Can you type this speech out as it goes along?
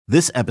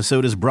This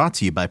episode is brought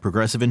to you by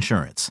Progressive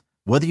Insurance.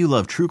 Whether you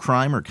love true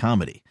crime or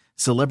comedy,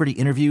 celebrity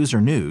interviews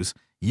or news,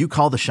 you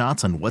call the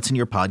shots on what's in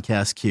your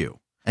podcast queue.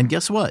 And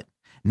guess what?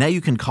 Now you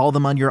can call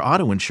them on your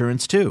auto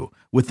insurance too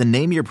with the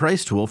Name Your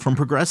Price tool from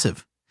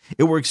Progressive.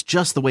 It works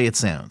just the way it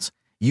sounds.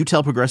 You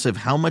tell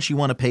Progressive how much you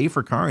want to pay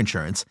for car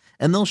insurance,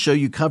 and they'll show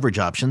you coverage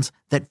options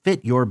that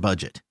fit your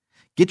budget.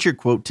 Get your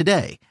quote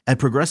today at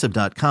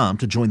Progressive.com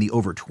to join the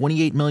over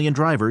 28 million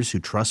drivers who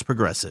trust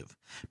Progressive.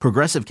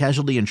 Progressive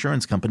Casualty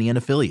Insurance Company and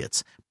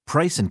Affiliates.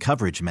 Price and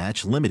coverage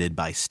match limited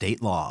by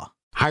state law.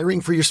 Hiring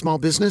for your small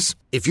business?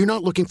 If you're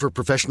not looking for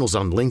professionals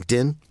on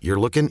LinkedIn, you're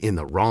looking in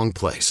the wrong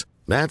place.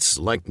 That's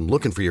like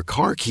looking for your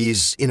car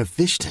keys in a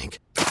fish tank.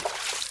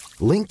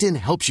 LinkedIn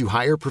helps you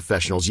hire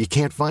professionals you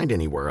can't find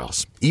anywhere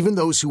else, even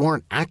those who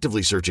aren't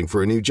actively searching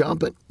for a new job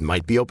but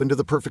might be open to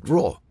the perfect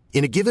role.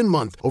 In a given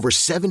month, over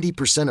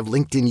 70% of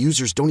LinkedIn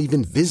users don't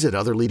even visit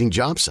other leading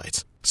job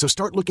sites. So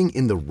start looking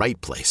in the right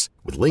place.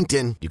 With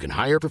LinkedIn, you can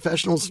hire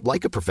professionals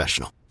like a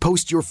professional.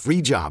 Post your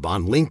free job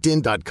on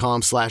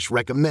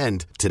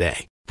linkedin.com/recommend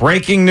today.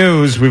 Breaking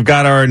news, we've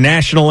got our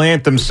national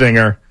anthem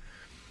singer,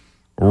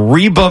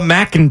 Reba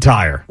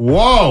McEntire.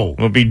 Whoa!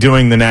 We'll be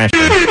doing the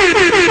national.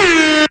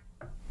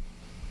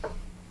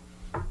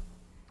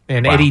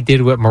 And wow. Eddie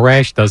did what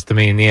Marash does to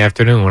me in the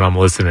afternoon when I'm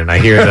listening. I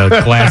hear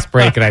the glass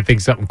break and I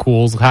think something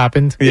cool's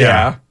happened.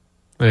 Yeah.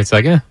 And it's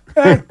like,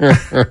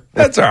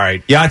 that's all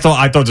right. Yeah, I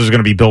thought this was going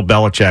to be Bill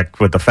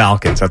Belichick with the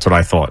Falcons. That's what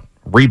I thought.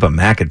 Reba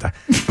McEntire.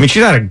 I mean,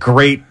 she's had a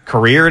great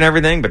career and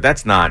everything, but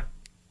that's not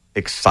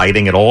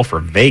exciting at all for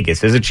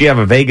Vegas. Isn't she have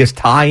a Vegas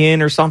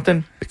tie-in or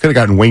something? They could have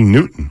gotten Wayne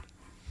Newton.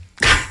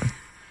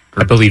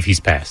 I believe he's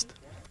passed.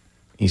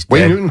 He's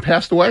Wayne dead. Newton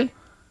passed away?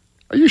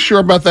 Are you sure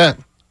about that?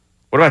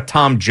 What about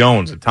Tom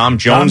Jones? Did Tom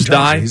Jones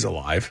die? He's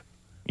alive.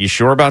 You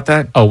sure about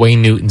that? Oh,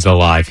 Wayne Newton's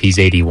alive. He's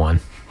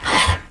 81.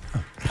 I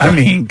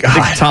mean,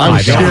 God.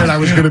 I'm scared I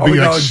was going to be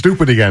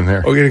stupid again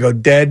there. We're going to go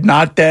dead,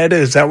 not dead?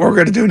 Is that what we're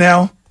going to do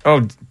now?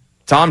 Oh,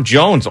 Tom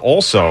Jones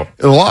also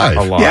Alive.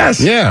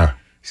 Yes. Yeah.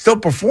 Still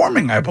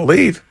performing, I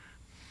believe.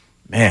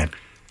 Man,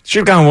 should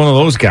have gotten one of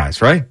those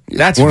guys, right?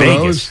 That's One Vegas.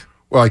 of those.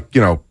 Well, like,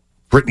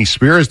 Britney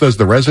Spears does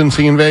the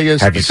residency in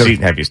Vegas. Have you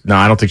seen? No,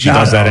 I don't think she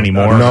does that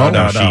anymore.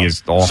 No. She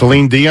is awful.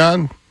 Celine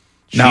Dion.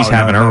 She's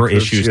having her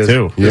issues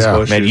too.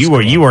 Yeah. Man,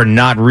 you are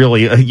not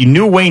really. You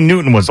knew Wayne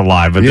Newton was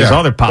alive, but there's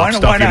other pop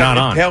stuff you're not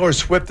on. Taylor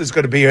Swift is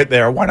going to be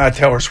there. Why not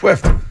Taylor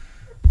Swift?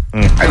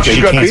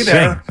 She's going to be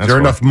there. Is there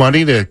enough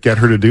money to get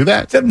her to do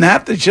that? She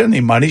doesn't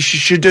need money. She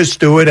should just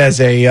do it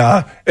as an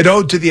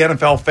ode to the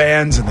NFL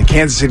fans and the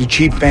Kansas City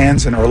Chiefs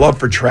fans and her love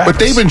for Travis. But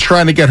they've been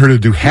trying to get her to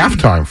do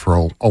halftime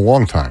for a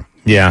long time.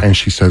 Yeah. And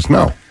she says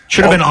no.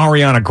 Should have been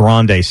Ariana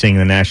Grande singing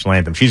the national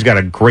anthem. She's got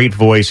a great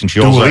voice, and she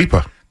Dua also.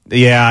 Lipa.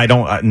 Yeah, I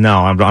don't. I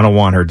don't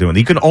want her doing it.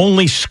 You can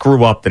only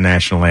screw up the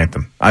national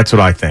anthem. That's what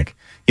I think.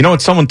 You know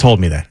what? Someone told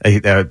me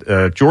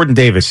that. Jordan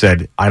Davis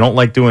said, I don't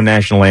like doing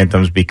national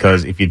anthems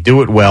because if you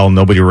do it well,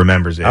 nobody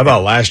remembers it. How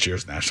about last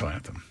year's national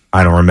anthem?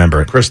 I don't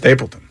remember it. Chris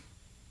Stapleton.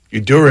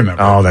 You do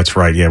remember Oh, it. that's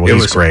right. Yeah, well, it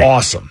he's was great.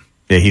 Awesome.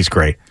 Yeah, he's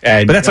great.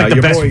 And, but that's like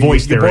the best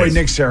voice there your boy is.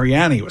 Nick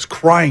Sirianni was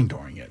crying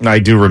during it. I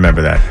do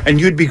remember that.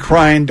 And you'd be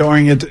crying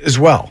during it as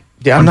well.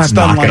 Yeah, I'm not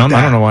knocking. I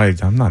don't know why.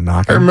 I'm not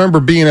knocking. I remember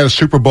being at a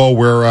Super Bowl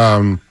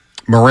where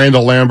Miranda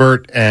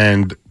Lambert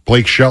and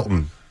Blake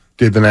Shelton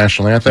did the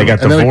national anthem. They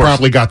got and then they divorced.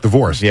 promptly got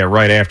divorced. Yeah,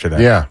 right after that.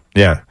 Yeah.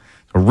 Yeah.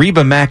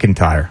 Reba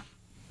McEntire.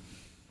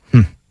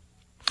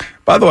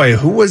 By the way,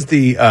 who was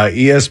the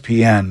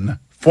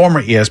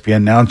former ESPN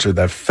announcer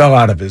that fell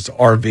out of his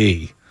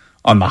RV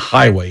on the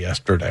highway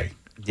yesterday?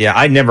 Yeah,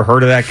 I never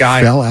heard of that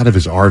guy. Fell out of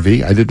his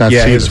RV? I did not see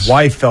his this.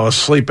 wife fell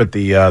asleep at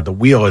the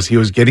wheel as he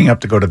was getting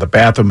up to go to the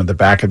bathroom in the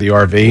back of the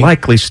RV.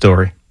 Likely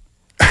story.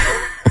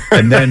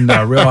 And then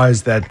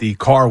realized that the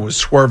car was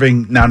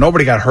swerving. Now,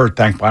 nobody got hurt,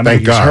 thankfully. I don't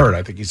think he's hurt.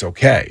 I think he's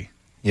okay.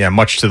 Yeah,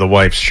 much to the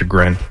wife's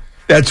chagrin.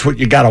 That's what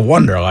you got to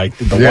wonder. Like,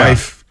 did the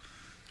wife,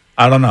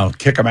 I don't know,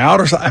 kick him out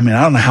or something? I mean,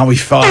 I don't know how he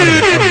fell out of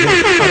the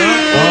RV.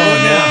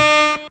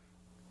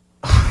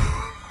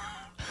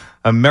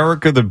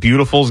 America the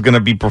Beautiful is going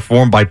to be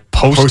performed by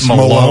Post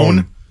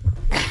Malone.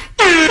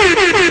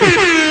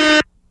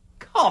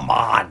 Come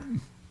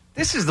on.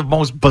 This is the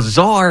most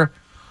bizarre.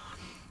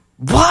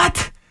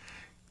 What?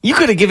 You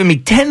could have given me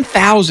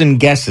 10,000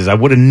 guesses. I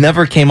would have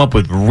never came up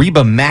with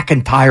Reba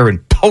McEntire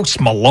and Post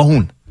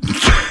Malone.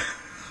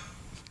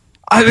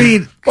 I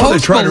mean,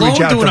 Post trying to Malone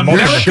reach out doing to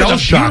America most the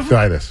shell-shocked Beautiful?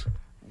 by this.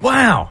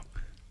 Wow.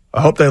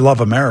 I hope they love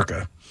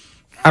America.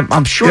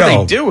 I'm sure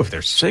they do if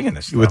they're singing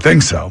this stuff. You would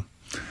think so.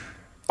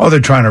 Oh, they're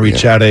trying to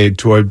reach out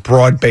to a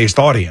broad-based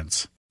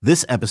audience.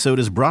 This episode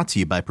is brought to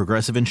you by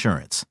Progressive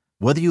Insurance.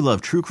 Whether you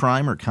love true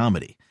crime or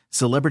comedy,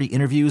 celebrity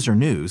interviews or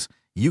news,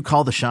 you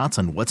call the shots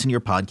on what's in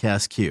your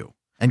podcast queue.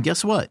 And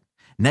guess what?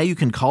 Now you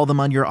can call them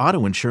on your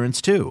auto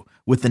insurance too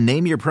with the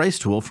Name Your Price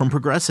tool from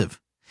Progressive.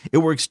 It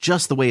works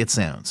just the way it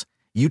sounds.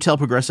 You tell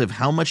Progressive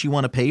how much you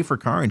want to pay for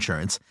car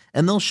insurance,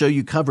 and they'll show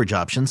you coverage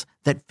options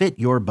that fit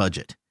your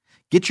budget.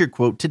 Get your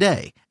quote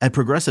today at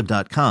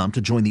Progressive.com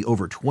to join the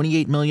over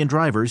 28 million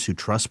drivers who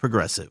trust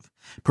Progressive.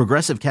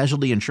 Progressive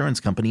Casualty Insurance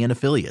Company and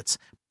Affiliates.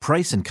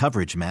 Price and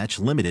coverage match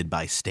limited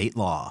by state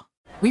law.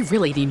 We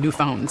really need new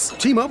phones.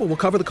 T-Mobile will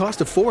cover the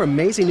cost of 4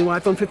 amazing new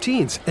iPhone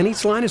 15s, and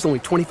each line is only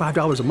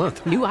 $25 a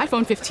month. New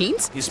iPhone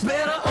 15s? It's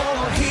better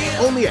over here.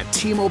 Only at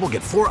T-Mobile,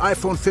 get 4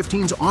 iPhone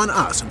 15s on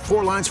us and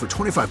 4 lines for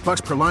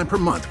 $25 per line per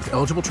month with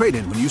eligible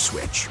trade-in when you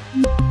switch.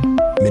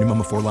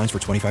 Minimum of 4 lines for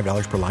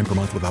 $25 per line per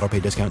month with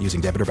autopay discount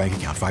using debit or bank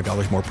account.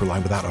 $5 more per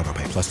line without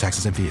autopay, plus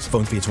taxes and fees.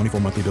 Phone fee at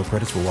 24 monthly bill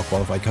credits for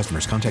well-qualified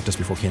customers. Contact us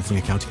before canceling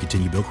account to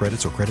continue bill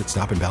credits or credit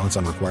stop and balance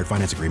on required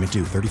finance agreement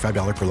due.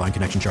 $35 per line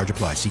connection charge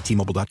applies. See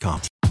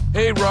T-Mobile.com.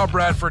 Hey, Rob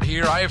Bradford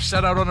here. I have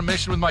set out on a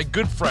mission with my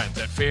good friends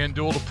at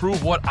FanDuel to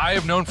prove what I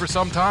have known for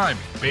some time.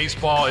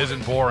 Baseball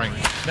isn't boring.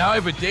 Now I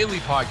have a daily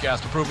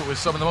podcast to prove it with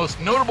some of the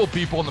most notable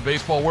people in the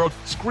baseball world,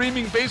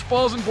 screaming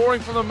baseball isn't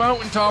boring from the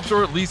mountaintops,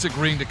 or at least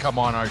agreeing to come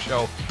on our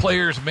show.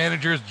 Players,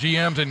 managers,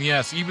 GMs, and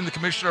yes, even the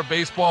commissioner of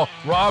baseball,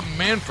 Rob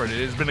Manfred.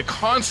 It has been a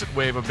constant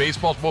wave of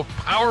baseball's most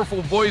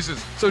powerful voices.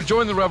 So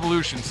join the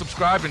revolution.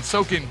 Subscribe and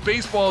soak in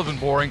Baseball Isn't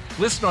Boring.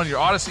 Listen on your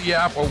Odyssey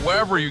app or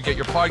wherever you get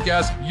your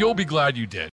podcasts. You'll be glad you did.